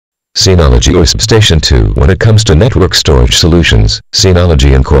Synology USB Station 2. When it comes to network storage solutions,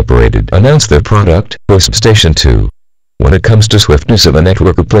 Synology Incorporated announced their product, USB Station 2. When it comes to swiftness of a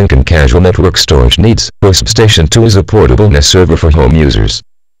network uplink and casual network storage needs, USB Station 2 is a portable NAS server for home users.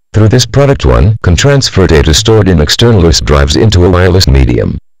 Through this product, one can transfer data stored in external USB drives into a wireless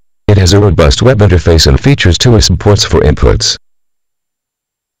medium. It has a robust web interface and features 2 USB ports for inputs.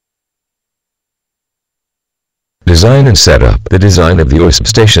 Design and setup. The design of the USB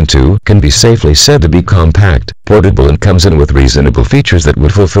Station 2 can be safely said to be compact, portable, and comes in with reasonable features that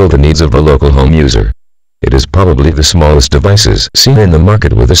would fulfill the needs of a local home user. It is probably the smallest devices seen in the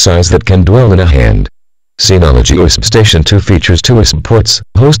market with a size that can dwell in a hand. Synology USB Station 2 features 2 USB ports,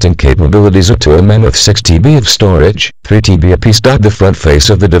 hosting capabilities up to a mammoth 6 TB of storage, 3 TB apiece. The front face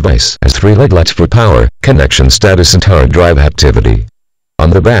of the device has 3 LED lights for power, connection status, and hard drive activity. On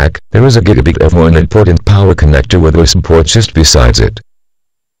the back, there is a gigabit of 1 port and power connector with USB ports just besides it.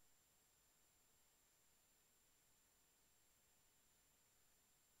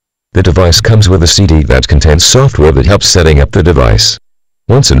 The device comes with a CD that contains software that helps setting up the device.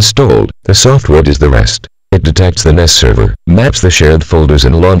 Once installed, the software does the rest. It detects the NAS server, maps the shared folders,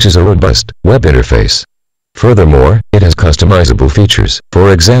 and launches a robust web interface. Furthermore, it has customizable features.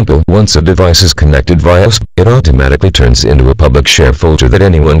 For example, once a device is connected via USB, it automatically turns into a public share folder that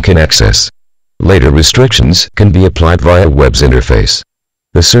anyone can access. Later restrictions can be applied via web's interface.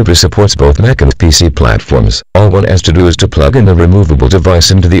 The server supports both Mac and PC platforms. All one has to do is to plug in the removable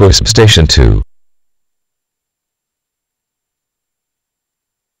device into the USB Station 2.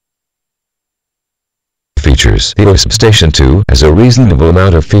 Features. The USB Station 2 has a reasonable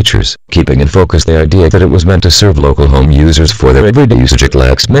amount of features, keeping in focus the idea that it was meant to serve local home users for their everyday usage. It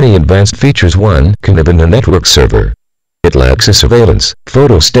lacks many advanced features one can have in a network server. It lacks a surveillance,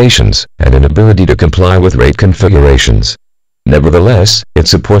 photo stations, and an ability to comply with RAID configurations. Nevertheless, it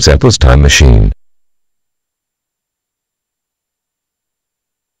supports Apple's Time Machine.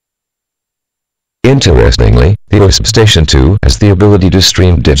 Interestingly, the USB Station 2 has the ability to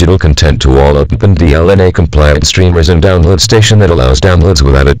stream digital content to all UPLink and DLNA-compliant streamers and download station that allows downloads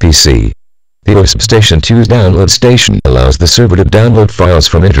without a PC. The USB Station 2's download station allows the server to download files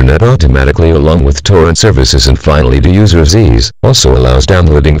from internet automatically along with torrent services, and finally the user's ease also allows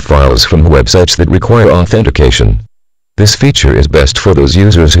downloading files from websites that require authentication. This feature is best for those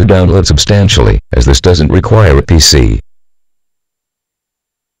users who download substantially, as this doesn't require a PC.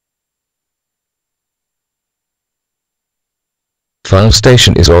 File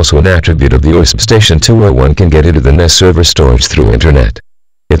station is also an attribute of the USB Station 2, where one can get into the NAS server storage through internet.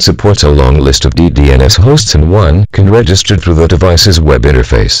 It supports a long list of DNS hosts, and one can register through the device's web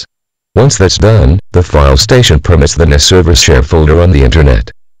interface. Once that's done, the file station permits the NAS server's share folder on the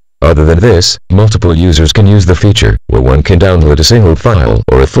internet. Other than this, multiple users can use the feature, where one can download a single file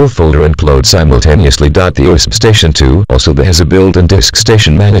or a full folder and upload simultaneously. The USB Station 2 also has a built-in disk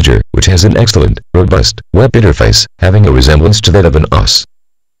station manager, which has an excellent, robust web interface, having a resemblance to that of an OS.